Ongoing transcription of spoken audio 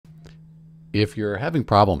If you're having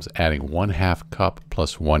problems adding 1/2 cup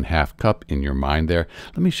plus 1/2 cup in your mind there,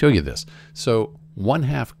 let me show you this. So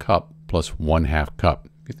 1/2 cup plus 1/2 cup.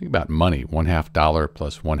 If you think about money, $1/2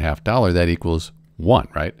 plus $1/2, that equals 1,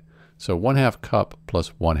 right? So 1/2 cup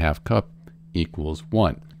plus 1/2 cup equals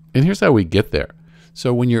 1. And here's how we get there.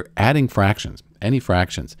 So when you're adding fractions, any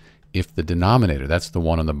fractions, if the denominator, that's the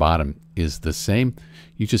one on the bottom, is the same,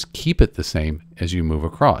 you just keep it the same as you move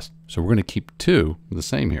across. So we're going to keep 2 the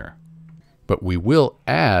same here. But we will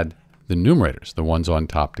add the numerators, the ones on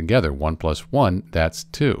top together. 1 plus 1, that's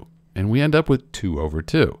 2. And we end up with 2 over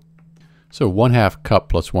 2. So 1/2 cup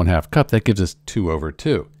plus 1/2 cup, that gives us 2 over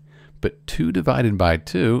 2. But 2 divided by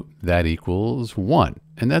 2, that equals 1.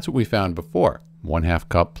 And that's what we found before. 1/2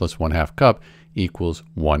 cup plus 1/2 cup equals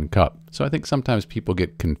 1 cup. So I think sometimes people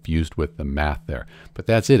get confused with the math there. But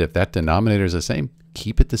that's it. If that denominator is the same,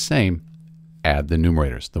 keep it the same. Add the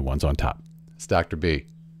numerators, the ones on top. It's Dr. B.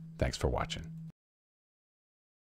 Thanks for watching.